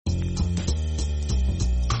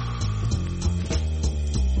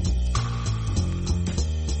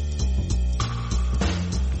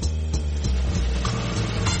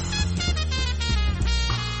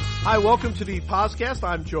Hi, welcome to the podcast.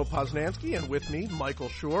 I'm Joe Posnanski, and with me, Michael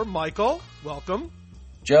Schur. Michael, welcome.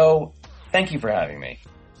 Joe, thank you for having me.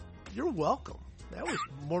 You're welcome. That was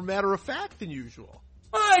more matter of fact than usual.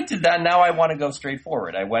 I did that. Now I want to go straight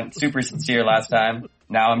forward. I went super sincere last time.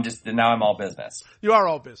 Now I'm all business. You are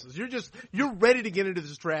all business. You're ready to get into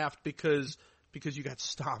this draft because you got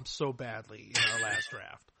stomped so badly in our last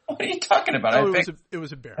draft. What are you talking about? It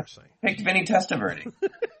was embarrassing. I picked Vinny Testaverde.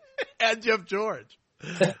 And Jeff George.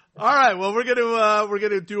 All right. Well, we're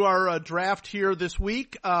gonna do our draft here this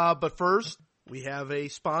week. But first, we have a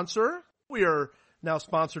sponsor. We are now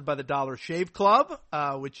sponsored by the Dollar Shave Club,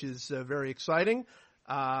 which is very exciting.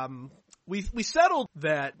 We settled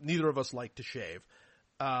that neither of us like to shave,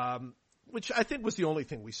 which I think was the only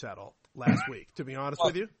thing we settled last week. To be honest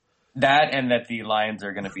with you, that and that the Lions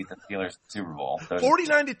are going to beat the Steelers Super Bowl.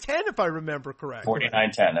 49-10, if I remember correctly.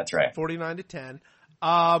 49-10. That's right. 49-10.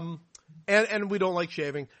 And we don't like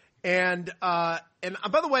shaving. And by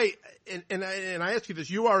the way, and I ask you this,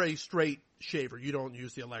 you are a straight shaver. You don't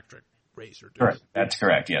use the electric razor, do you? Correct. That's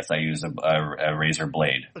correct. Yes, I use a razor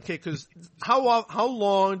blade. Okay, because how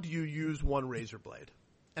long do you use one razor blade?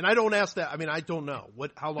 And I don't ask that. I mean, I don't know.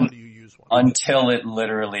 How long do you use one? Until it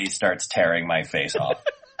literally starts tearing my face off.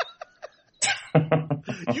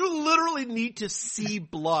 You literally need to see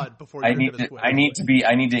blood before you I need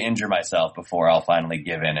to injure myself before I'll finally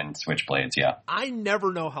give in and switch blades. Yeah. I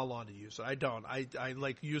never know how long to use it. I don't. I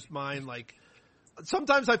like use mine like.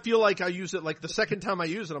 Sometimes I feel like I use it like the second time I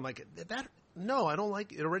use it, I'm like, no, I don't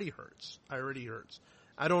like it. It already hurts.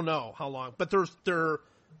 I don't know how long, but they're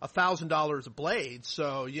 $1,000 a blade.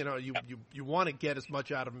 So, you want to get as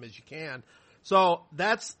much out of them as you can. So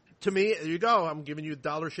that's, to me, there you go. I'm giving you a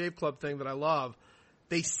Dollar Shave Club thing that I love.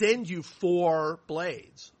 They send you 4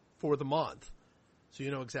 blades for the month. So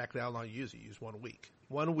you know exactly how long you use it. You use 1 week.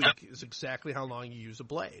 1 week is exactly how long you use a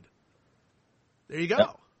blade. There you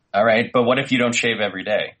go. All right, but what if you don't shave every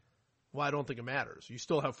day? Well, I don't think it matters. You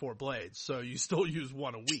still have 4 blades, so you still use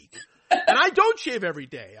 1 a week. And I don't shave every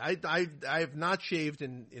day. I have not shaved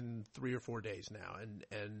in 3 or 4 days now,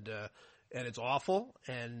 and it's awful.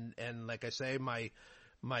 And like I say, my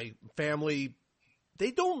family,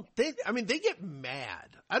 they get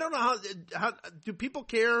mad. I don't know how do people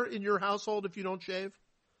care in your household if you don't shave?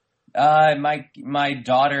 My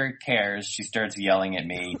daughter cares. She starts yelling at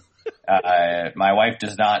me. My wife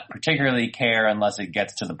does not particularly care unless it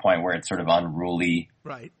gets to the point where it's sort of unruly.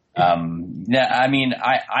 Right. I mean,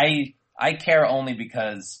 I care only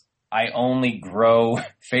because I only grow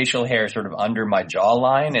facial hair sort of under my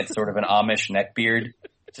jawline. It's sort of an Amish neckbeard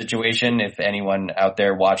situation. If anyone out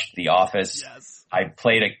there watched The Office, yes. I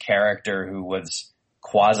played a character who was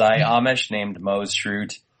quasi-Amish named Mose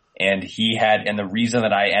Schrute. And the reason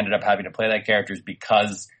that I ended up having to play that character is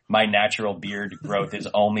because my natural beard growth is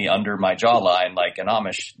only under my jawline, like an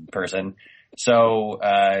Amish person. So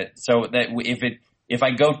that if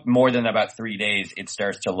I go more than about 3 days, it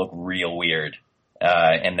starts to look real weird.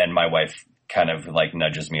 And then my wife kind of like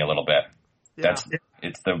nudges me a little bit. Yeah.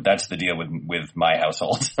 That's the deal with my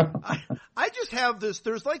household. I just have this,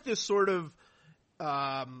 there's like this sort of,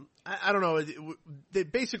 I don't know,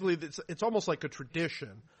 basically it's almost like a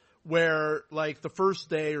tradition where like the first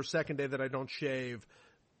day or second day that I don't shave,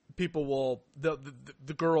 people will, the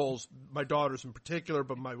girls, my daughters in particular,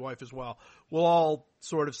 but my wife as well, will all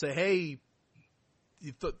sort of say, hey,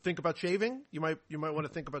 you think about shaving? You might want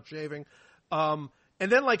to think about shaving. And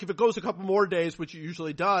then like if it goes a couple more days, which it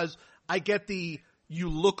usually does, I get you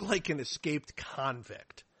look like an escaped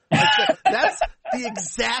convict. That's the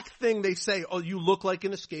exact thing they say. Oh, you look like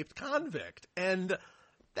an escaped convict. And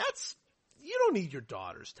you don't need your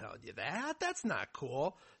daughters telling you that. That's not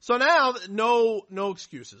cool. So now, no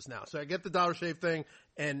excuses now. So I get the Dollar Shave thing,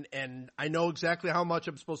 and I know exactly how much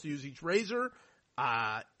I'm supposed to use each razor.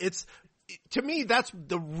 To me, that's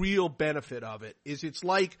the real benefit of it. It's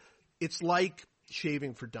like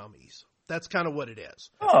shaving for dummies. That's kind of what it is.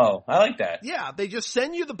 Oh, I like that. Yeah, they just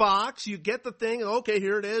send you the box. You get the thing. Okay,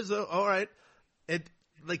 here it is. All right.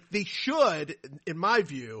 They should, in my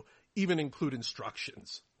view, even include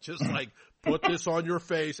instructions. Just like put this on your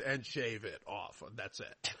face and shave it off. That's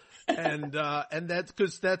it. And that's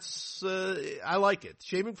because I like it.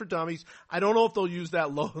 Shaving for dummies. I don't know if they'll use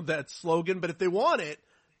that slogan, but if they want it,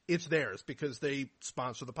 it's theirs because they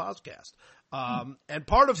sponsor the podcast. And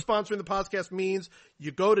part of sponsoring the podcast means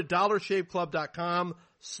you go to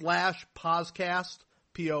dollarshaveclub.com/podcast,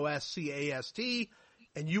 POSCAST,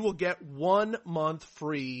 and you will get 1 month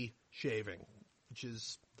free shaving, which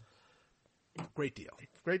is a great deal.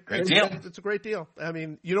 Great deal. It's a great deal. I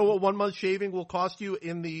mean, you know what 1 month shaving will cost you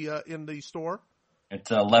in the store? It's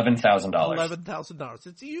 $11,000. $11,000.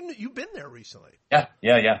 It's you've been there recently. Yeah.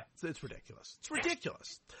 It's ridiculous. It's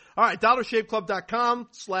ridiculous. All right,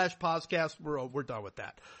 DollarShaveClub.com/podcast. We're done with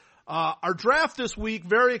that. Our draft this week,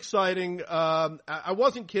 very exciting. I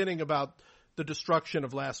wasn't kidding about the destruction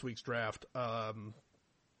of last week's draft.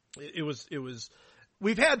 It was.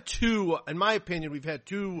 We've had two, in my opinion,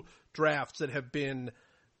 drafts that have been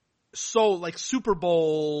so like Super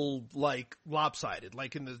Bowl like lopsided,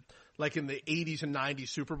 like in the 80s and 90s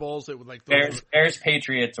Super Bowls. It would like Bears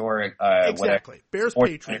Patriots or exactly whatever. Bears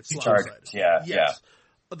Patriots Chargers. Yeah, yes. Yeah.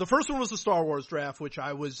 The first one was the Star Wars draft, which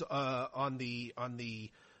I was on the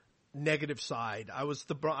negative side. I was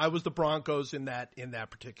the Broncos in that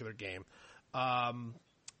particular game.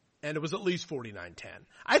 And it was at least 49-10.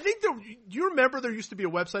 I think do you remember there used to be a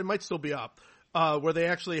website, it might still be up, where they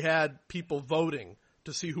actually had people voting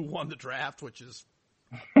to see who won the draft, which is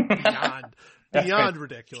beyond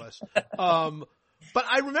ridiculous. But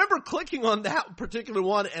I remember clicking on that particular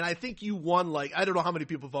one, and I think you won I don't know how many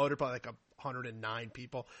people voted, probably 109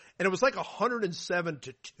 people. And it was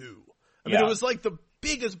 107-2. I mean, it was the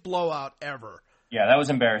biggest blowout ever. Yeah, that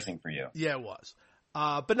was embarrassing for you. Yeah, it was.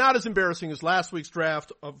 But not as embarrassing as last week's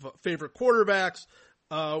draft of favorite quarterbacks,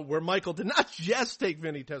 where Michael did not just take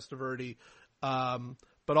Vinny Testaverde,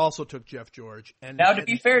 but also took Jeff George. And now, to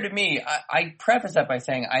be fair to me, I preface that by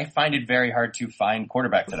saying I find it very hard to find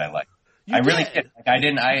quarterbacks that I like. Really did.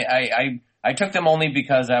 I took them only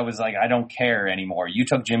because I was I don't care anymore. You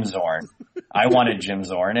took Jim Zorn. I wanted Jim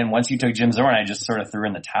Zorn. And once you took Jim Zorn, I just sort of threw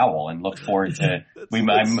in the towel and looked forward to,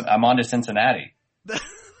 I'm on to Cincinnati.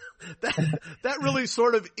 That really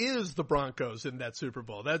sort of is the Broncos in that Super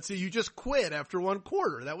Bowl. You just quit after one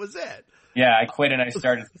quarter. That was it. Yeah, I quit and I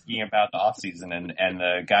started thinking about the offseason and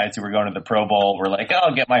the guys who were going to the Pro Bowl were like,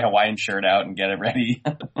 I'll get my Hawaiian shirt out and get it ready.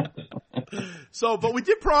 But we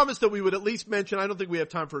did promise that we would at least mention, I don't think we have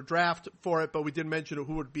time for a draft for it, but we did mention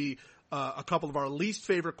who would be a couple of our least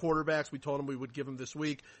favorite quarterbacks. We told them we would give them this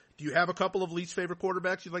week. Do you have a couple of least favorite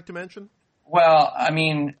quarterbacks you'd like to mention? Well, I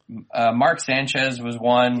mean, Mark Sanchez was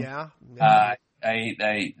one. Yeah.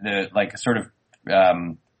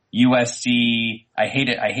 USC. I hate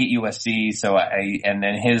USC. So and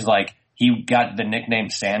then he got the nickname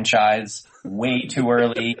Sanchez way too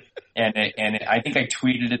early. And I think I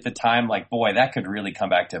tweeted at the time, boy, that could really come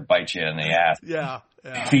back to bite you in the ass. Yeah.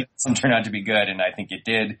 It doesn't turn out to be good. And I think it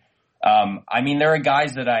did. I mean, there are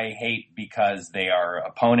guys that I hate because they are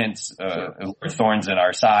opponents, who are thorns in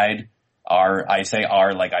our side. I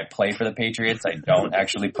play for the Patriots. I don't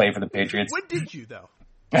actually play for the Patriots. When did you, though?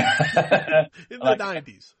 In the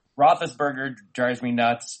 90s. Roethlisberger drives me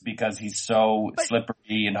nuts because he's so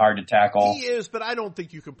slippery and hard to tackle. He is, but I don't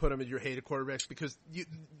think you can put him in your hated quarterbacks because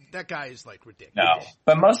that guy is ridiculous. No,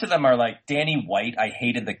 but most of them are Danny White. I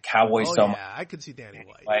hated the Cowboys so much. Yeah, I could see Danny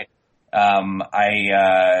White. I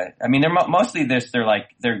mean, they're mostly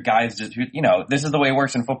they're guys just who, this is the way it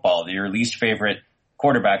works in football. Your least favorite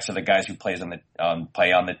quarterbacks are the guys who play on the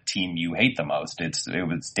team you hate the most. It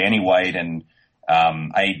was Danny White, and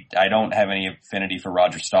I don't have any affinity for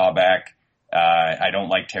Roger Staubach. I don't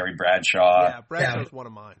like Terry Bradshaw. Yeah, Bradshaw's one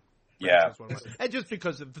of mine. And just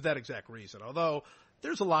because of that exact reason. Although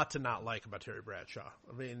there's a lot to not like about Terry Bradshaw.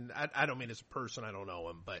 I mean, I don't mean as a person, I don't know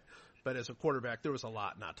him, but as a quarterback, there was a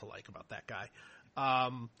lot not to like about that guy.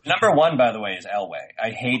 Number one, by the way, is Elway. I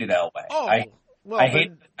hated Elway. I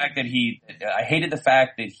hated the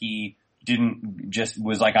fact that he didn't just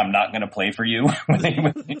was I'm not going to play for you when they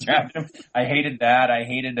drafted him. I hated that.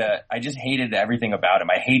 I just hated everything about him.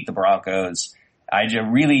 I hate the Broncos. I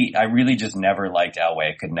really just never liked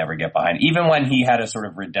Elway. I could never get behind. Even when he had a sort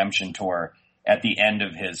of redemption tour at the end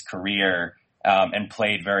of his career, and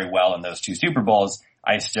played very well in those two Super Bowls,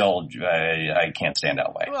 I can't stand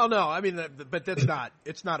Elway. Well, no, I mean, but it's not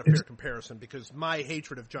a fair comparison because my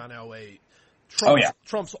hatred of John Elway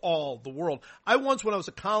trumps all the world. When I was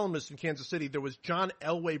a columnist in Kansas City, there was John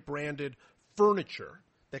Elway branded furniture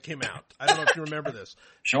that came out. I don't know if you remember this.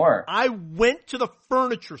 Sure. I went to the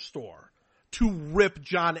furniture store to rip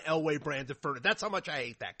John Elway branded furniture. That's how much I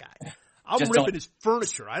hate that guy. I'm ripping his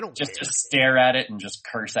furniture. I don't care. Just stare at it and just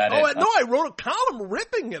curse at it. No, I wrote a column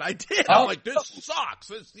ripping it. I did. I'm like, this sucks.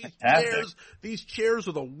 These chairs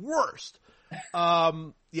are the worst.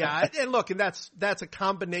 Yeah, and look, and that's a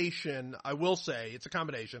combination. I will say it's a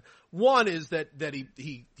combination. One is that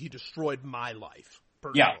he destroyed my life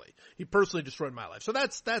personally. Yeah. He personally destroyed my life. So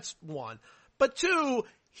that's one. But two,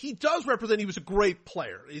 he does represent. He was a great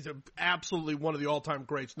player. He's absolutely one of the all-time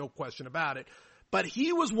greats, no question about it. But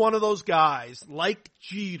he was one of those guys like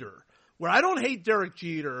Jeter, where I don't hate Derek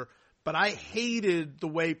Jeter, but I hated the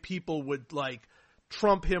way people would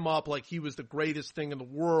trump him up like he was the greatest thing in the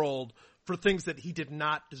world for things that he did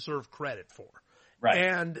not deserve credit for. Right.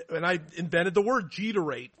 And I invented the word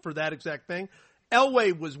Jeterate for that exact thing.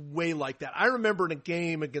 Elway was way like that. I remember in a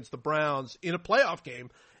game against the Browns, in a playoff game,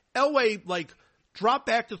 Elway like dropped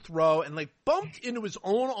back to throw and like bumped into his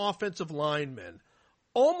own offensive lineman,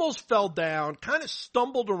 almost fell down, kind of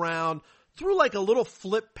stumbled around, threw like a little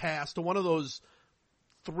flip pass to one of those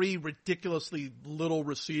 3 ridiculously little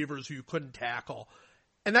receivers who you couldn't tackle.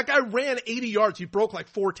 And that guy ran 80 yards. He broke like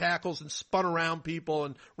 4 tackles and spun around people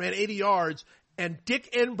and ran 80 yards. And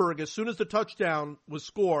Dick Enberg, as soon as the touchdown was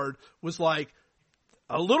scored, was like,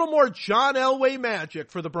 a little more John Elway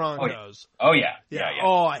magic for the Broncos. Oh yeah.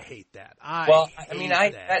 Oh, I hate that.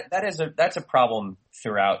 That's a problem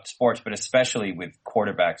throughout sports, but especially with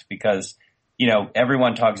quarterbacks because,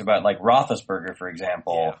 everyone talks about like Roethlisberger, for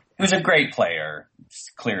example, who's a great player,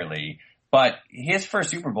 clearly, but his first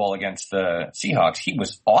Super Bowl against the Seahawks, he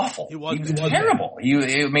was awful. He was terrible.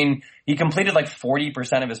 He completed like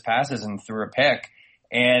 40% of his passes and threw a pick,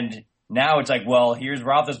 and now it's like, well, here's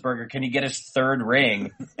Roethlisberger. Can he get his 3rd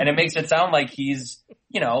ring? And it makes it sound like he's,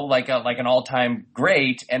 like an all-time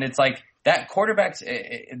great. And it's like that quarterbacks,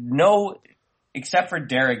 except for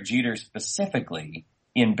Derek Jeter specifically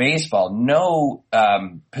in baseball, no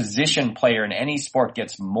position player in any sport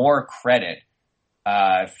gets more credit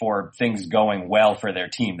for things going well for their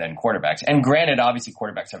team than quarterbacks. And granted, obviously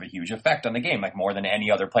quarterbacks have a huge effect on the game, like more than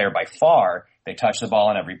any other player by far. They touch the ball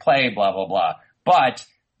on every play, blah, blah, blah. But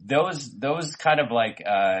those kind of like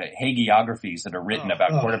hagiographies that are written about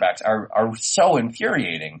quarterbacks are so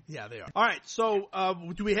infuriating. Yeah, they are. All right, so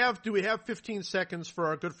do we have 15 seconds for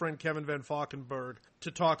our good friend Kevin Van Valkenburg to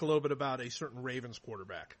talk a little bit about a certain Ravens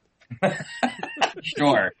quarterback?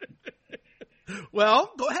 Sure.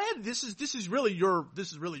 Well, go ahead. This is really your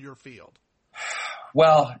field.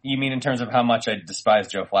 Well, you mean in terms of how much I despise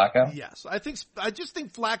Joe Flacco? Yes, I just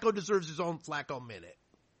think Flacco deserves his own Flacco minute.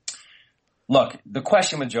 Look, the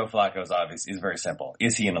question with Joe Flacco is very simple.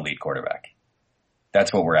 Is he an elite quarterback?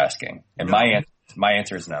 That's what we're asking. And no. my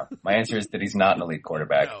answer is no. My answer is that he's not an elite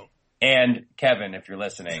quarterback. No. And Kevin, if you're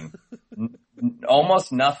listening,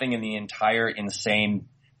 almost nothing in the entire insane,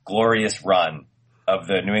 glorious run of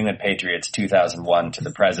the New England Patriots 2001 to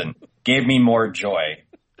the present gave me more joy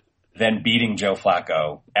than beating Joe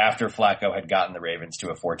Flacco after Flacco had gotten the Ravens to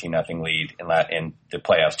a 14-0 lead in the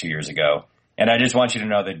playoffs 2 years ago. And I just want you to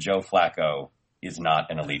know that Joe Flacco is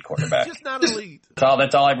not an elite quarterback. Just not elite.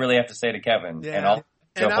 That's all I really have to say to Kevin. Yeah.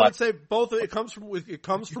 And I would say both. It comes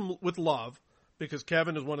from with love, because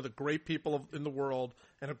Kevin is one of the great people in the world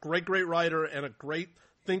and a great writer and a great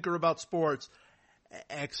thinker about sports.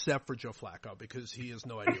 Except for Joe Flacco, because he has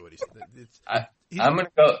no idea what he's. I'm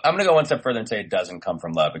gonna go one step further and say it doesn't come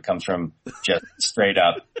from love. It comes from just straight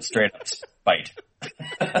up spite.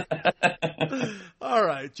 All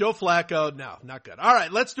right, Joe Flacco, no, not good. All right,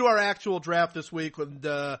 let's do our actual draft this week. And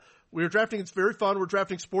we're drafting. It's very fun. We're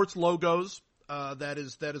drafting sports logos. That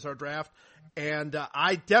is our draft. And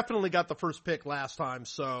I definitely got the first pick last time,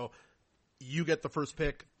 so you get the first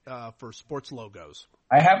pick for sports logos.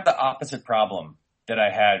 I have the opposite problem that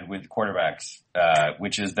I had with quarterbacks,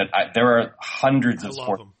 which is that there are hundreds of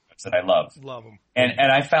sports that I love. Love them. And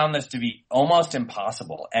I found this to be almost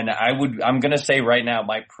impossible. And I'm going to say right now,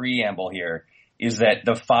 my preamble here is that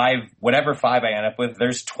whatever 5 I end up with,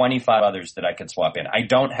 there's 25 others that I could swap in. I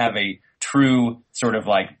don't have a true sort of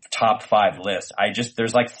like top 5 list.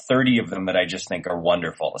 There's like 30 of them that I just think are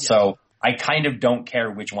wonderful. Yeah. So I kind of don't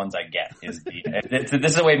care which ones I get. This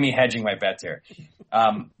is a way of me hedging my bets here.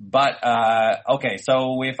 Okay.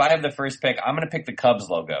 So if I have the first pick, I'm going to pick the Cubs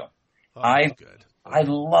logo. I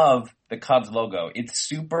love the Cubs logo. It's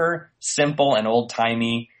super simple and old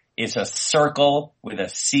timey. It's a circle with a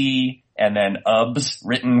C and then UBS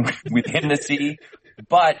written within the C.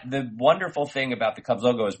 But the wonderful thing about the Cubs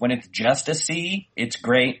logo is when it's just a C, it's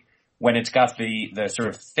great. When it's got the sort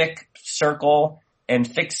of thick circle and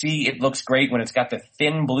thick C, it looks great. When it's got the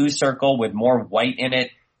thin blue circle with more white in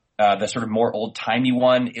it, the sort of more old-timey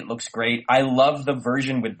one, it looks great. I love the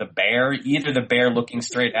version with the bear, either the bear looking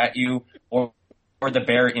straight at you or the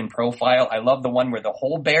bear in profile. I love the one where the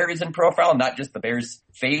whole bear is in profile, not just the bear's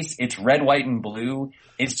face. It's red, white, and blue.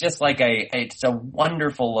 It's just like it's a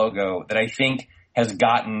wonderful logo that I think hasn't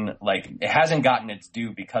gotten its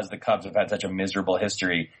due because the Cubs have had such a miserable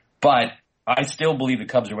history. But I still believe the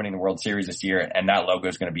Cubs are winning the World Series this year, and that logo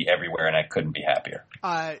is going to be everywhere, and I couldn't be happier.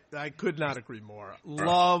 I could not agree more.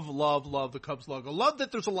 Love the Cubs logo. Love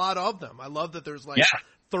that there's a lot of them. I love that there's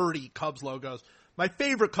 30 Cubs logos. My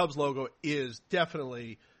favorite Cubs logo is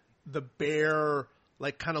definitely the bear,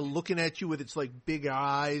 like kind of looking at you with its like big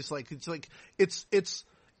eyes. Like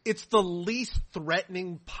it's the least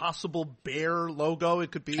threatening possible bear logo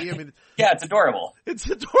it could be. I mean, yeah, it's adorable. It's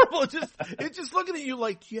adorable. It's just looking at you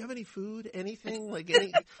like, do you have any food? Anything? Like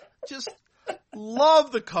just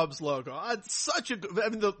love the Cubs logo. It's such a good, I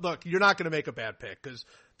mean, look, you're not going to make a bad pick because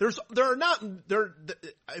if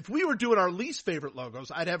we were doing our least favorite logos,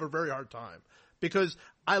 I'd have a very hard time because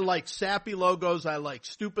I like sappy logos. I like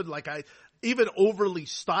stupid, even overly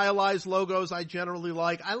stylized logos I generally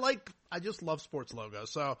like. I just love sports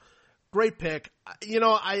logos. So great pick. You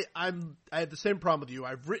know, I had the same problem with you.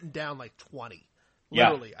 I've written down like 20.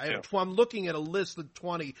 Literally. Yeah, I'm looking at a list of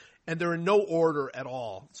 20 and they're in no order at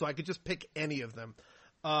all. So I could just pick any of them.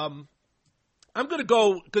 I'm going to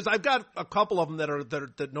go because I've got a couple of them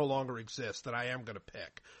that no longer exist that I am going to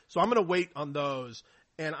pick. So I'm going to wait on those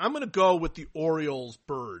and I'm going to go with the Orioles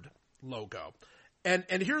bird logo. And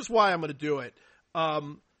here's why I'm going to do it.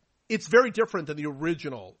 It's very different than the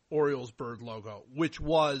original Orioles bird logo, which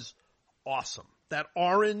was awesome. That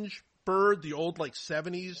orange bird, the old like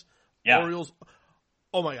 70s Orioles.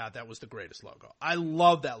 Oh my God, that was the greatest logo. I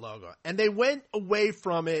love that logo. And they went away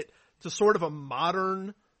from it to sort of a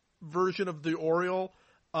modern version of the Oriole.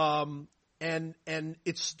 And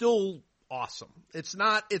it's still awesome.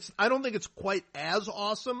 I don't think it's quite as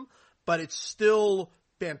awesome, but it's still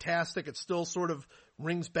fantastic. It still sort of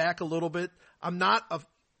rings back a little bit. I'm not a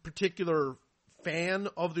particular fan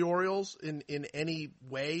of the Orioles in any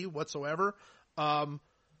way whatsoever. But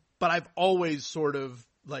I've always sort of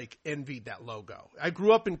like envied that logo. I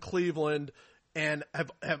grew up in Cleveland and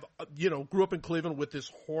have grew up in Cleveland with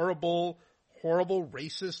this horrible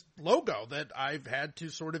racist logo that I've had to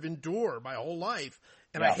sort of endure my whole life.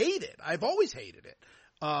 And I hate it. I've always hated it.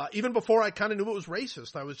 Even before I kind of knew it was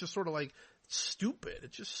racist, I was just sort of like, stupid.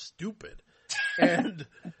 It's just stupid. And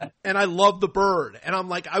I love the bird. And I'm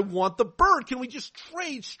like, I want the bird. Can we just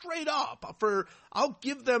trade straight up I'll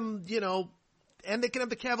give them, and they can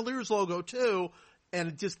have the Cavaliers logo too,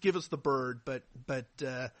 and just give us the bird. But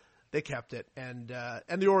they kept it. And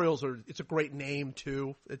the Orioles it's a great name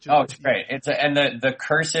too. It's great. And the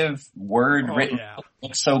cursive word written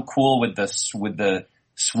looks so cool with the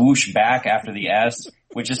swoosh back after the S,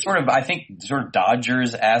 which is sort of, I think, sort of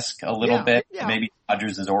Dodgers-esque a little bit. Yeah. Maybe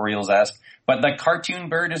Dodgers is Orioles-esque. But the cartoon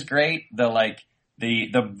bird is great. The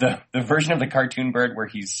version of the cartoon bird where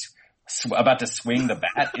he's about to swing the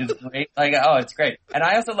bat is great. It's great. And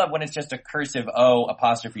I also love when it's just a cursive O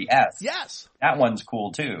apostrophe S. Yes. That one's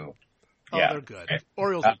cool too. Oh, yeah. They're good.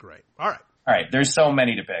 Orioles are great. All right. There's so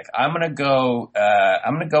many to pick. I'm gonna go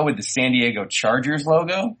with the San Diego Chargers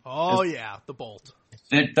logo. Oh yeah, the Bolt.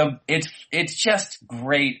 It's just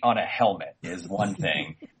great on a helmet is one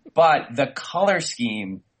thing, but the color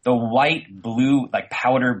scheme, the white, blue, like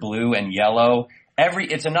powder blue and yellow,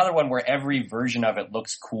 it's another one where every version of it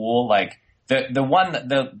looks cool. Like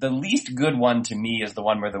the least good one to me is the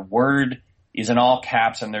one where the word is in all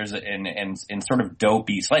caps and there's in sort of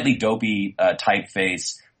slightly dopey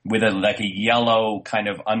typeface with a yellow kind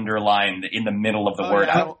of underline in the middle of the word.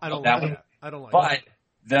 Yeah, I don't like that. I don't like but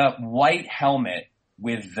the white helmet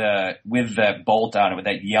with the bolt on it, with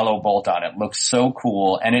that yellow bolt on it, looks so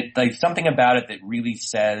cool. And it, like, something about it that really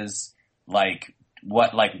says, like,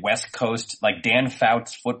 what, like, West Coast, like, Dan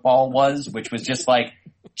Fouts football was, which was just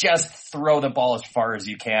throw the ball as far as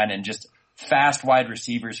you can and just fast wide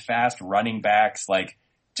receivers, fast running backs, like,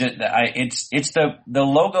 it's the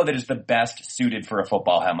logo that is the best suited for a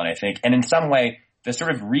football helmet, I think. And in some way, the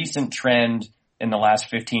sort of recent trend in the last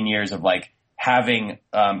 15 years of, like, having,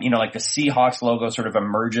 like the Seahawks logo sort of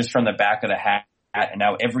emerges from the back of the hat, and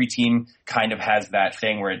now every team kind of has that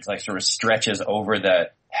thing where it's like sort of stretches over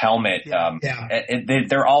the helmet.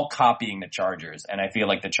 They're all copying the Chargers, and I feel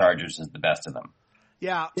like the Chargers is the best of them.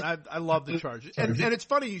 Yeah, I love the Chargers. And it's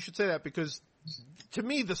funny you should say that because to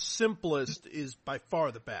me the simplest is by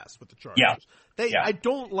far the best with the Chargers. Yeah. I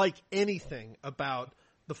don't like anything about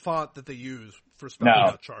the font that they use for spelling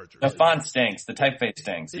out Chargers. The font stinks. The typeface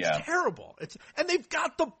stinks. It's terrible. And they've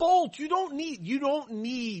got the bolt. You don't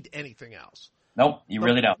need anything else. Nope, you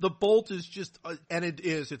really don't. The bolt is just, and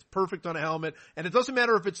it's perfect on a helmet. And it doesn't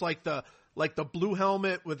matter if it's like the blue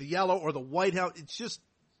helmet with the yellow or the white helmet. It's just,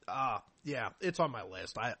 it's on my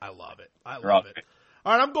list. I love it. I love it.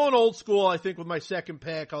 All right, I'm going old school, I think, with my second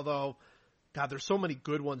pick, although, God, there's so many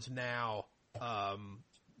good ones now.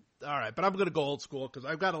 All right, but I'm going to go old school because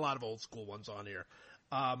I've got a lot of old school ones on here.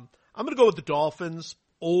 I'm going to go with the Dolphins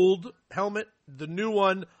old helmet. The new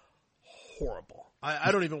one, horrible.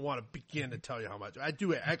 I don't even want to begin to tell you how much. I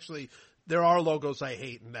do actually. There are logos I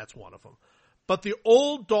hate, and that's one of them. But the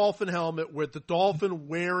old Dolphin helmet with the Dolphin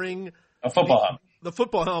wearing a football helmet. The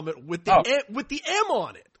football helmet with the M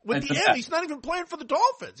on it. With the M. He's not even playing for the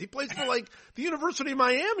Dolphins. He plays for like the University of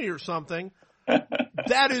Miami or something.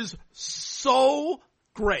 That is so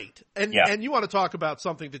great. And you want to talk about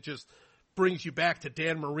something that just brings you back to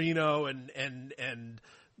Dan Marino and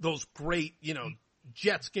those great,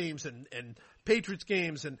 Jets games and Patriots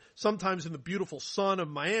games, and sometimes in the beautiful sun of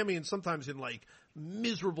Miami and sometimes in like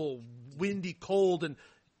miserable, windy, cold, and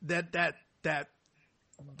that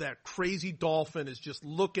crazy Dolphin is just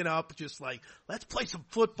looking up, just like, let's play some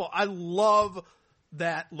football. I love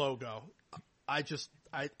that logo.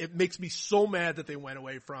 It makes me so mad that they went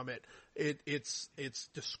away from it. It's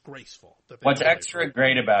disgraceful. What's extra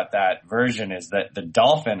great about that version is that the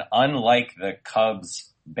Dolphin, unlike the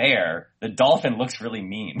Cubs bear, the Dolphin looks really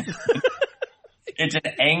mean. It's an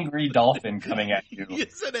angry dolphin coming at you.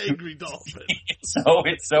 It's an angry dolphin.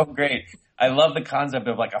 It's so great. I love the concept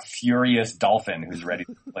of like a furious dolphin who's ready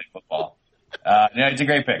to play football. It's a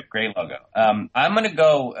great pick. Great logo. I'm going to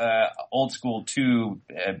go old school too,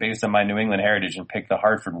 based on my New England heritage, and pick the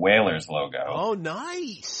Hartford Whalers logo. Oh,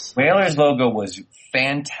 nice. Whalers logo was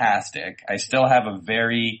fantastic. I still have a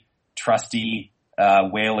very trusty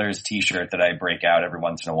Whalers t-shirt that I break out every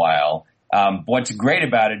once in a while. What's great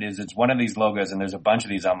about it is it's one of these logos, and there's a bunch of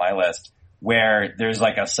these on my list, where there's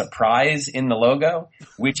like a surprise in the logo,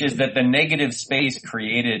 which is that the negative space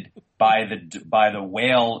created by the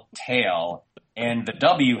whale tail and the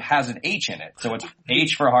W has an H in it. So it's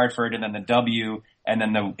H for Hartford and then the W and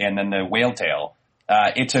then the whale tail.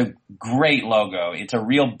 It's a great logo. It's a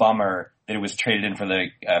real bummer that it was traded in for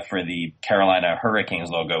the Carolina Hurricanes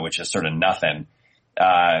logo, which is sort of nothing.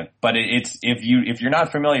 But if you're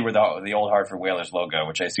not familiar with the old Hartford Whalers logo,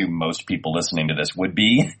 which I assume most people listening to this would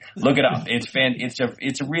be, look it up.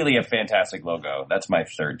 It's really a fantastic logo. That's my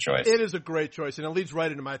third choice. It is a great choice, and it leads right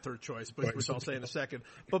into my third choice, which I'll say in a second.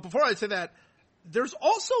 But before I say that, there's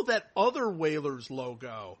also that other Whalers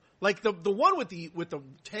logo, like the one with the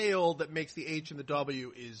tail that makes the H and the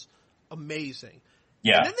W is amazing.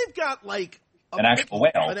 Yeah. And then they've got like an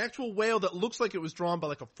actual whale that looks like it was drawn by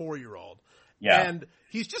like a 4-year-old. Yeah. And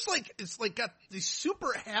he's just like, it's like got this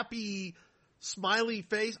super happy, smiley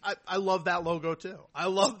face. I love that logo too.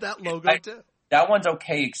 Too. That one's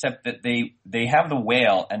okay, except that they have the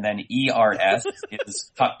whale and then ERS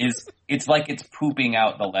is it's like it's pooping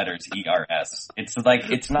out the letters ERS. It's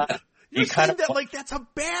like, it's not. You're saying that like that's a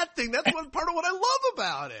bad thing. That's one part of what I love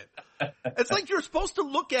about it. It's like you're supposed to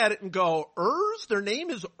look at it and go, Ers? Their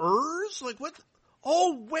name is Ers? Like what?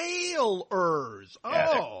 Oh, whale-ers. Oh.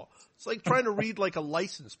 Yeah, it's like trying to read like a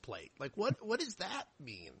license plate. Like what does that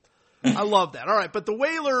mean? I love that. All right. But the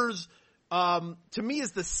Whalers, to me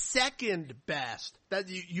is the second best. That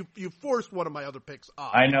you forced one of my other picks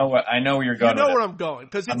off. I know where you're going. You know where I'm going.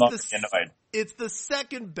 Cause it's the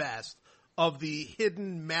second best of the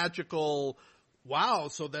hidden magical. Wow.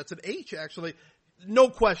 So that's an H actually. No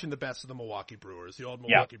question the best of the Milwaukee Brewers, the old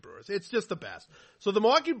Milwaukee Brewers. It's just the best. So the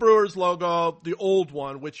Milwaukee Brewers logo, the old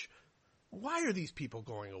one, which, why are these people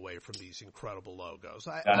going away from these incredible logos?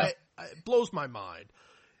 It blows my mind.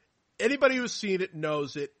 Anybody who's seen it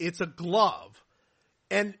knows it. It's a glove.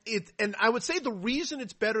 And I would say the reason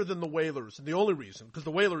it's better than the Whalers, and the only reason, because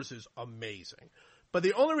the Whalers is amazing, but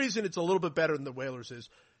the only reason it's a little bit better than the Whalers is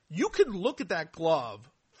you can look at that glove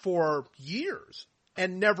for years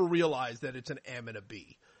and never realize that it's an M and a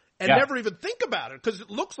B, and never even think about it because it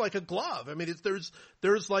looks like a glove. I mean,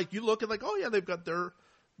 there's like you look at like, oh yeah,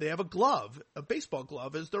 they have a glove, a baseball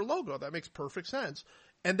glove as their logo. That makes perfect sense.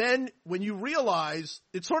 And then when you realize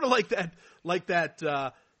it's sort of like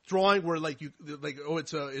that drawing where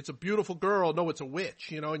it's a beautiful girl, no, it's a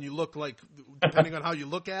witch, and you look like depending on how you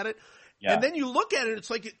look at it, and then you look at it, it's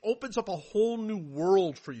like it opens up a whole new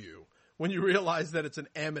world for you when you realize that it's an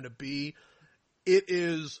M and a B. It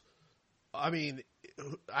is, I mean,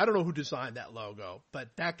 I don't know who designed that logo, but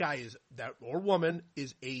that guy or woman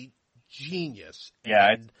is a genius.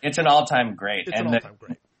 Yeah, it's an all-time great.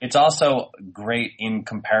 It's also great in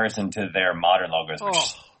comparison to their modern logos,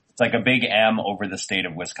 which it's like a big M over the state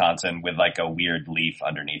of Wisconsin with like a weird leaf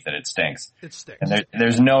underneath it. It stinks. It stinks. And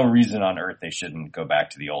there's no reason on earth they shouldn't go back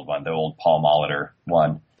to the old one, the old Paul Molitor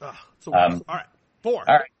one. It's a waste. All right, 4.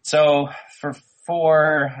 All right, so for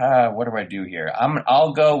 4, what do I do here?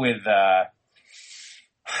 I'll go with, I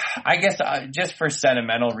guess just for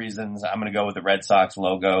sentimental reasons, I'm going to go with the Red Sox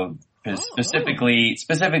logo. Specifically,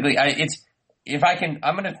 I'm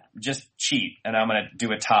going to just cheat and I'm going to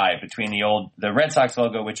do a tie between the Red Sox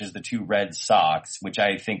logo, which is the 2 red socks, which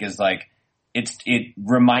I think is like, it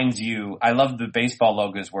reminds you, I love the baseball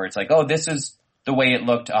logos where it's like, oh, this is the way it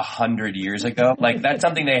looked 100 years ago. Like that's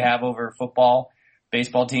something they have over football.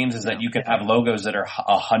 baseball teams is that you can have logos that are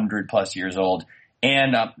 100+ years old,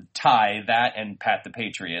 and tie that and Pat the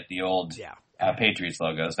Patriot, the old Patriots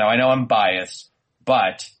logos. Now I know I'm biased,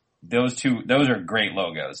 but those are great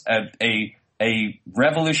logos. A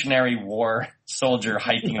Revolutionary War soldier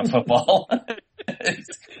hiking a football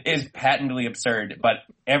is patently absurd. But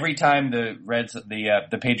every time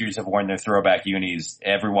the Patriots have worn their throwback unis,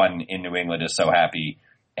 everyone in New England is so happy.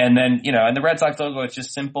 And then, and the Red Sox logo, it's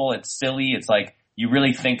just simple. It's silly. It's like you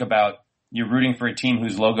really think about you're rooting for a team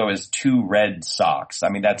whose logo is 2 red socks. I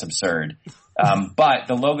mean, that's absurd. But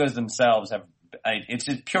the logos themselves it's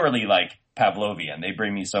just purely like Pavlovian. They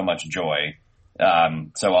bring me so much joy. So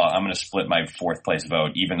I'm going to split my 4th place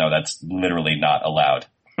vote, even though that's literally not allowed.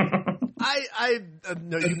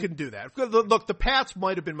 No, you can do that. Look, the Pats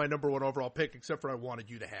might have been my number 1 overall pick, except for I wanted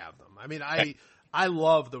you to have them. I mean, I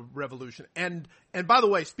love the Revolution. And by the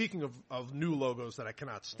way, speaking of new logos that I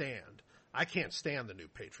cannot stand, I can't stand the new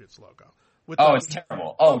Patriots logo. It's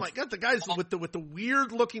terrible. Oh my God, the guys with the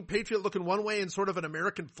weird looking Patriot looking one way and sort of an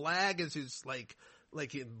American flag as his like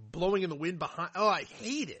blowing in the wind behind. Oh, I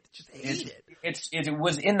hate it. Just hate it. It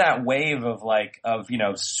was in that wave of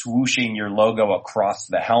swooshing your logo across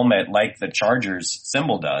the helmet like the Chargers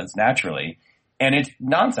symbol does naturally. And it's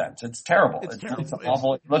nonsense. It's terrible. It's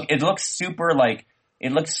awful. It looks super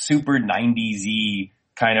 90s-y,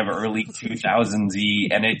 kind of early 2000s-y,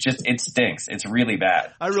 and it stinks. It's really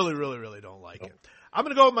bad. I really, really, really don't like it. I'm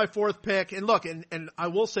going to go with my 4th pick. And look, and I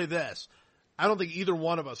will say this. I don't think either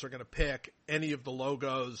one of us are going to pick any of the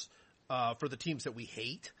logos for the teams that we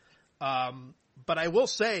hate. But I will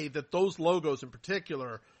say that those logos in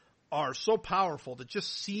particular are so powerful that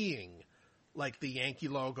just seeing like the Yankee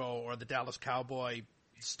logo or the Dallas Cowboy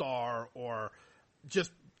star or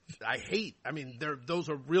just I mean, those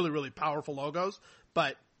are really, really powerful logos,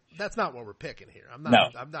 but that's not what we're picking here. I'm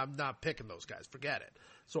not picking those guys. Forget it.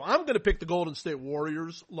 So I'm going to pick the Golden State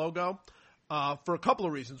Warriors logo for a couple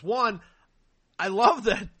of reasons. One, I love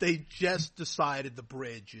that they just decided the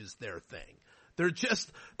bridge is their thing.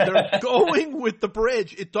 They're going with the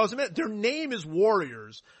bridge. It doesn't matter. Their name is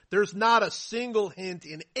Warriors. There's not a single hint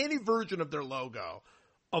in any version of their logo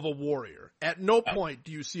of a warrior. At no point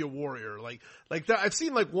do you see a warrior. I've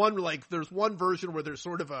seen there's one version where there's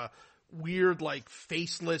sort of a weird,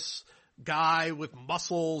 faceless guy with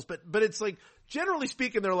muscles, but it's generally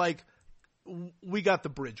speaking, they're like, we got the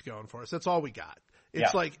bridge going for us. That's all we got.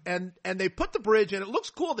 It's and they put the bridge in. It looks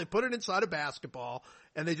cool. They put it inside a basketball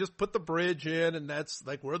and they just put the bridge in, and that's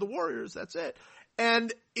we're the Warriors. That's it.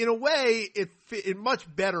 And in a way, it much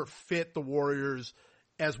better fit the Warriors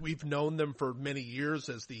as we've known them for many years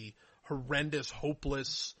as the horrendous,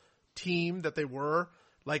 hopeless team that they were.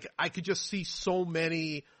 I could just see so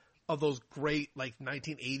many of those great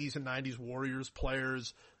 1980s and 90s Warriors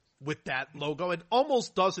players with that logo. It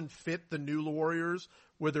almost doesn't fit the new Warriors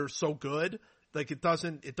where they're so good. It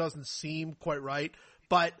doesn't seem quite right,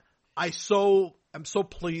 but I'm so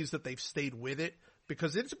pleased that they've stayed with it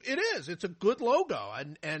because it's a good logo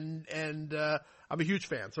and I'm a huge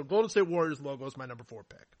fan. So Golden State Warriors logo is my number 4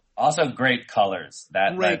 pick. Also great colors.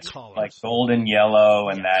 Great colors. Like golden yellow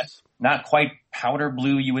and that not quite powder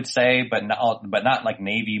blue you would say, but not like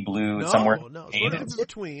navy blue. No, somewhere sort of in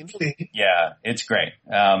between. Yeah, it's great.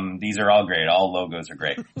 These are all great. All logos are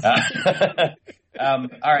great. All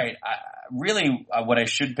right. Really, what I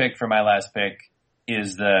should pick for my last pick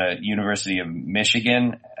is the University of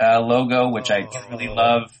Michigan logo, which I truly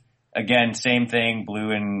love. Again, same thing,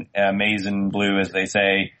 blue and maize and blue, as they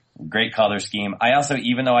say. Great color scheme. I also,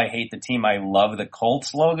 even though I hate the team, I love the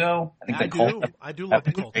Colts logo. I do love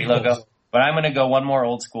the Colts logo. But I'm going to go one more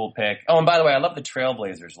old school pick. Oh, and by the way, I love the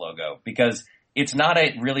Trailblazers logo because it's not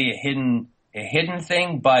really a hidden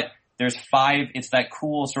thing, but there's 5. It's that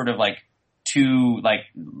cool sort of 2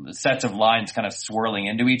 sets of lines kind of swirling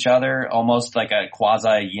into each other, almost like a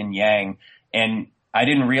quasi yin yang. And I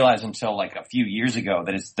didn't realize until a few years ago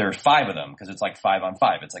that there's 5 of them because it's 5 on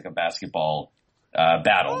 5. It's like a basketball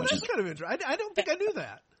battle, which is kind of interesting. I don't think I knew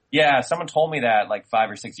that. Yeah, someone told me that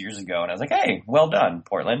 5 or 6 years ago, and I was like, "Hey, well done,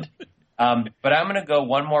 Portland." But I'm going to go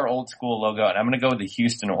one more old school logo, and I'm going to go with the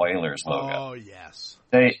Houston Oilers logo. Oh yes,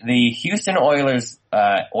 the Houston Oilers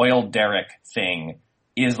oil derrick thing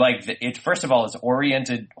is first of all, it's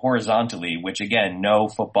oriented horizontally, which again, no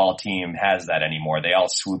football team has that anymore. They all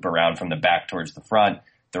swoop around from the back towards the front.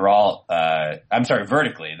 They're all,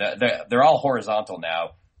 vertically. They're all horizontal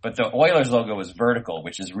now, but the Oilers logo is vertical,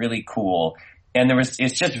 which is really cool. And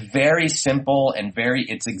it's just very simple and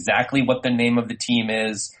it's exactly what the name of the team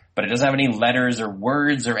is, but it doesn't have any letters or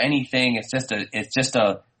words or anything. It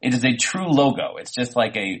is a true logo. It's just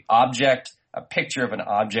like a object a picture of an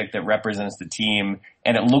object that represents the team,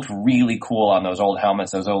 and it looked really cool on those old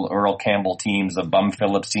helmets, those old Earl Campbell teams, the Bum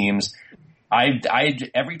Phillips teams.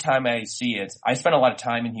 Every time I see it, I spent a lot of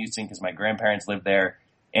time in Houston because my grandparents lived there,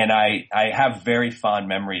 and I have very fond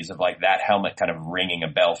memories of like that helmet kind of ringing a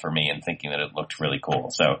bell for me and thinking that it looked really cool.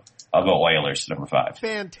 So I'll go Oilers number 5.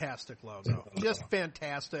 Fantastic logo. Just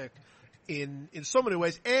fantastic in so many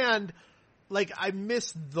ways. And like, I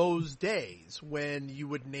miss those days when you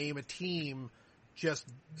would name a team just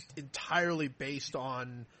entirely based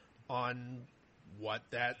on what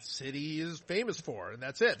that city is famous for, and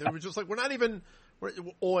that's it. They were just like, we're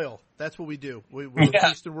oil. That's what we do. We're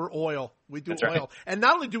Houston, we're oil. We do That's oil. right. And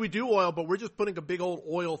not only do we do oil, but we're just putting a big old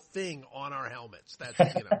oil thing on our helmets. That's,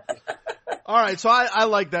 All right, so I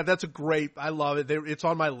like that. That's a great, I love it. It's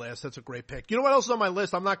on my list. That's a great pick. You know what else is on my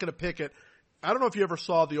list? I'm not going to pick it. I don't know if you ever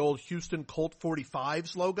saw the old Houston Colt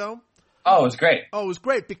 45s logo. Oh, it was great. Oh, it was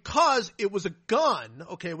great because it was a gun,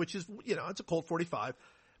 okay, which is, it's a Colt 45.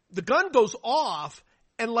 The gun goes off,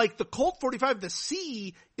 and like the Colt 45, the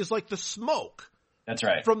C is like the smoke. That's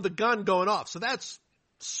right. From the gun going off. So that's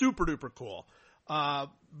super duper cool.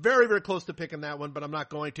 Very, very close to picking that one, but I'm not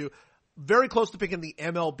going to. Very close to picking the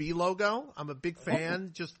MLB logo. I'm a big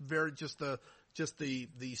fan. Just the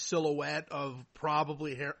silhouette of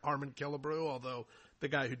probably Harmon Killebrew, although the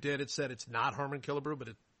guy who did it said it's not Harmon Killebrew, but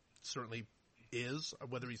it certainly is,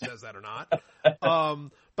 whether he says that or not.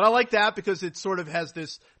 But I like that because it sort of has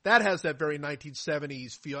that very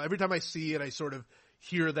 1970s feel. Every time I see it, I sort of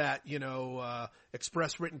hear that,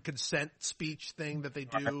 express written consent speech thing that they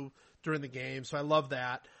do during the game. So I love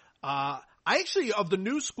that. I actually, of the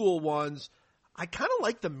new school ones, I kind of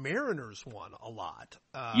like the Mariners one a lot.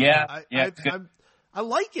 I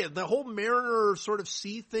like it. The whole Mariner sort of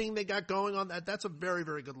C thing they got going on, that's a very,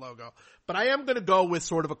 very good logo. But I am going to go with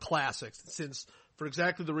sort of a classic since, for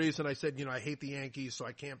exactly the reason I said, I hate the Yankees, so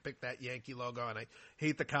I can't pick that Yankee logo, and I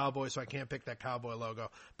hate the Cowboys, so I can't pick that Cowboy logo.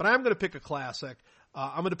 But I am going to pick a classic.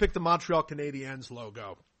 I'm going to pick the Montreal Canadiens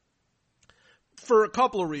logo for a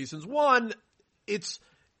couple of reasons. One, it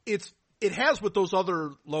has what those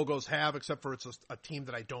other logos have, except for it's a team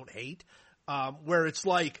that I don't hate, where it's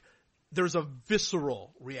like there's a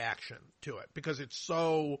visceral reaction to it because it's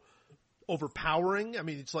so overpowering. I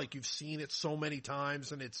mean, it's like you've seen it so many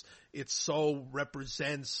times, and it so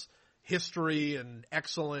represents history and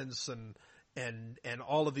excellence and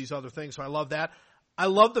all of these other things. So I love that. I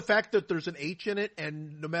love the fact that there's an H in it,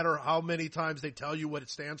 and no matter how many times they tell you what it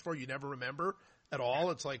stands for, you never remember at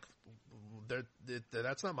all. It's like,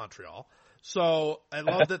 that's not Montreal. So I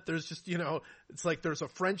love that there's just, it's like there's a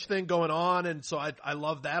French thing going on, and so I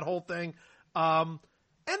love that whole thing. And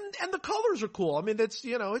the colors are cool. I mean, it's,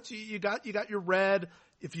 you got your red.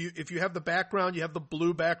 If you have the background, you have the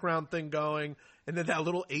blue background thing going, and then that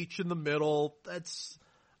little H in the middle.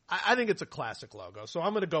 I think it's a classic logo. So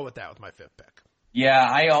I'm going to go with that with my 5th pick. Yeah,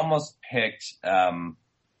 I almost picked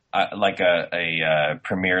like a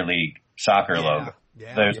Premier League soccer logo.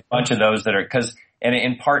 Yeah. There's a bunch of those that are and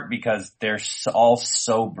in part because they're all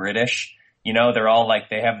so British. They're all like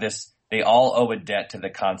they all owe a debt to the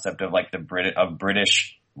concept of like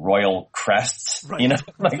British royal crests. Right.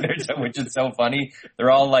 Which is so funny.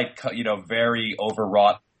 They're all like very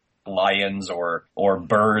overwrought lions or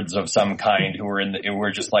birds of some kind who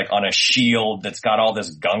are just like on a shield that's got all this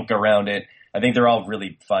gunk around it. I think they're all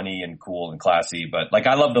really funny and cool and classy, but like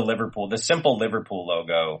I love the simple Liverpool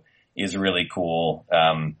logo is really cool.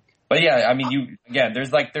 But yeah, I mean,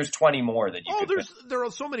 there's 20 more that you there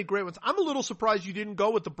are so many great ones. I'm a little surprised you didn't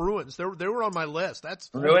go with the Bruins. They were on my list.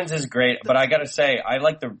 Bruins is great, but I gotta say, I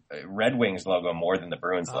like the Red Wings logo more than the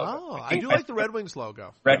Bruins logo. Oh, I do like the Red Wings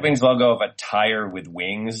logo. Red Wings logo of a tire with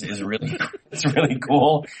wings is really, it's really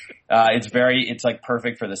cool. It's like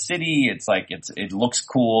perfect for the city. It's like, it looks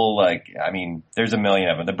cool. Like, I mean, there's a million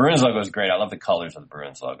of them. The Bruins logo is great. I love the colors of the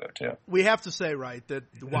Bruins logo too. We have to say, right, that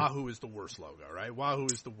Wahoo is the worst logo, right? Wahoo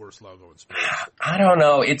is the worst logo in sports. I don't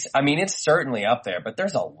know. It's certainly up there, but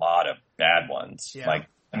there's a lot of bad ones. Yeah. Like,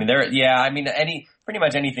 I mean, pretty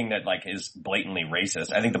much anything that like is blatantly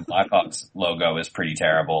racist. I think the Blackhawks logo is pretty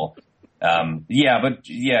terrible.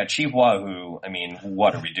 Chief Wahoo. I mean,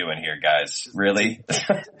 what are we doing here, guys? Really?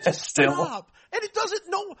 Still? Stop. And it doesn't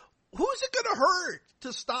know. Who's it going to hurt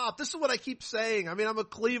to stop? This is what I keep saying. I mean, I'm a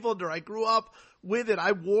Clevelander. I grew up with it.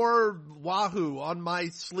 I wore Wahoo on my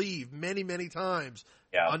sleeve many, many times.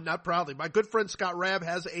 Yeah. Not proudly. My good friend Scott Rabb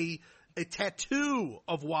has a tattoo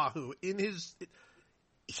of Wahoo in his.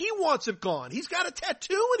 He wants it gone. He's got a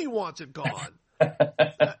tattoo and he wants it gone.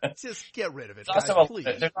 Just get rid of it, guys, please.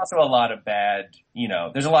 There's also a lot of bad,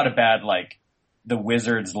 there's a lot of bad, like, the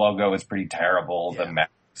Wizards logo is pretty terrible. Yeah. The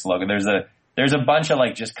Max logo. There's a bunch of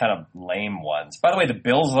like just kind of lame ones. By the way, the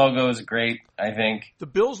Bills logo is great, I think. The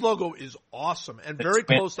Bills logo is awesome and very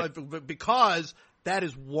close because that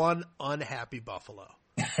is one unhappy Buffalo.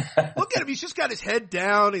 Look at him. He's just got his head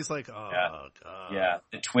down. He's like, oh, God. Yeah.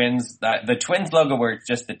 The Twins logo where it's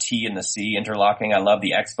just the T and the C interlocking. I love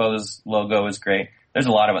the Expos logo is great. There's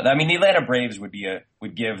a lot of it. I mean, the Atlanta Braves would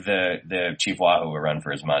give the Chief Wahoo a run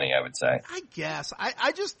for his money, I would say. I guess.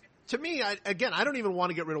 I just, to me, I don't even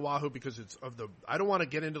want to get rid of Wahoo because I don't want to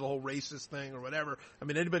get into the whole racist thing or whatever. I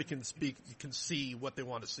mean, anybody can see what they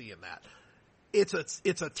want to see in that.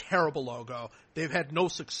 It's a terrible logo. They've had no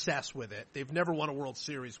success with it. They've never won a World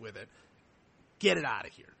Series with it. Get it out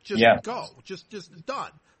of here. Just go. Just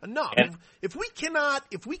done. Enough. And if we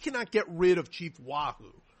cannot get rid of Chief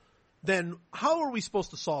Wahoo, then how are we supposed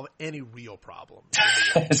to solve any real problem?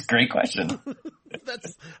 That's a great question.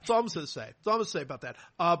 That's all I'm going to say. That's all I'm going to say about that.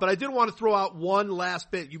 But I did want to throw out one last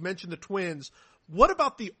bit. You mentioned the Twins. What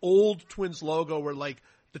about the old Twins logo where like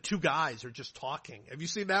the two guys are just talking? Have you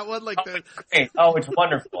seen that one? It's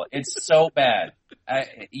wonderful. It's so bad.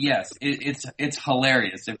 Yes, it's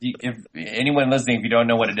hilarious. If anyone listening, if you don't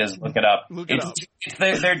know what it is, look it up.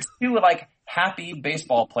 They're two like happy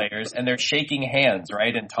baseball players, and they're shaking hands,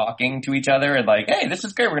 right, and talking to each other, and like, hey, this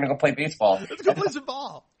is great. We're gonna go play baseball. Let's go play some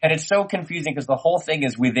ball. And it's so confusing because the whole thing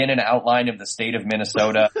is within an outline of the state of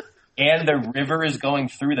Minnesota, and the river is going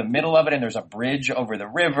through the middle of it, and there's a bridge over the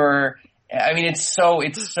river. I mean, it's so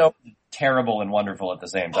terrible and wonderful at the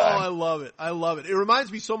same time. Oh, I love it. It reminds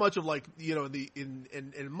me so much of like, you know, and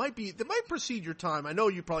it might precede your time. I know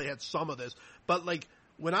you probably had some of this, but like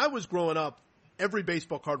when I was growing up, every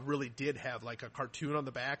baseball card really did have like a cartoon on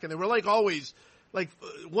the back, and they were like always like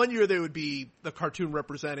one year they would be the cartoon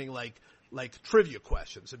representing like trivia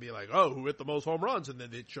questions. It'd be like, oh, who hit the most home runs? And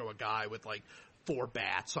then they'd show a guy with like 4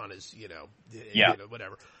 bats on his,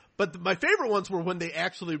 whatever. But my favorite ones were when they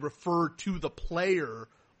actually referred to the player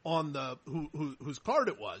on the whose card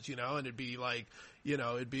it was, you know, and it'd be like,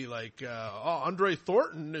 Andre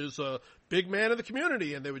Thornton is a big man of the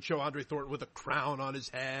community, and they would show Andre Thornton with a crown on his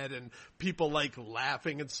head and people like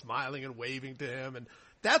laughing and smiling and waving to him, and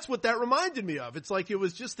that's what that reminded me of. It's like it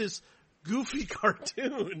was just this goofy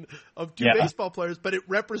cartoon of two baseball players, but it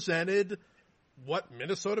represented what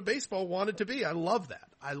Minnesota baseball wanted to be. I love that.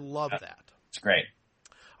 It's great.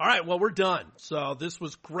 All right, well, we're done. So this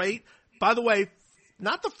was great. By the way,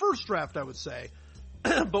 not the first draft, I would say,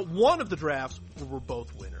 but one of the drafts were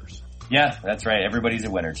both winners. Yeah, that's right. Everybody's a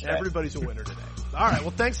winner today. Everybody's a winner today. All right, well,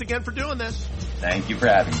 thanks again for doing this. Thank you for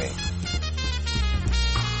having me.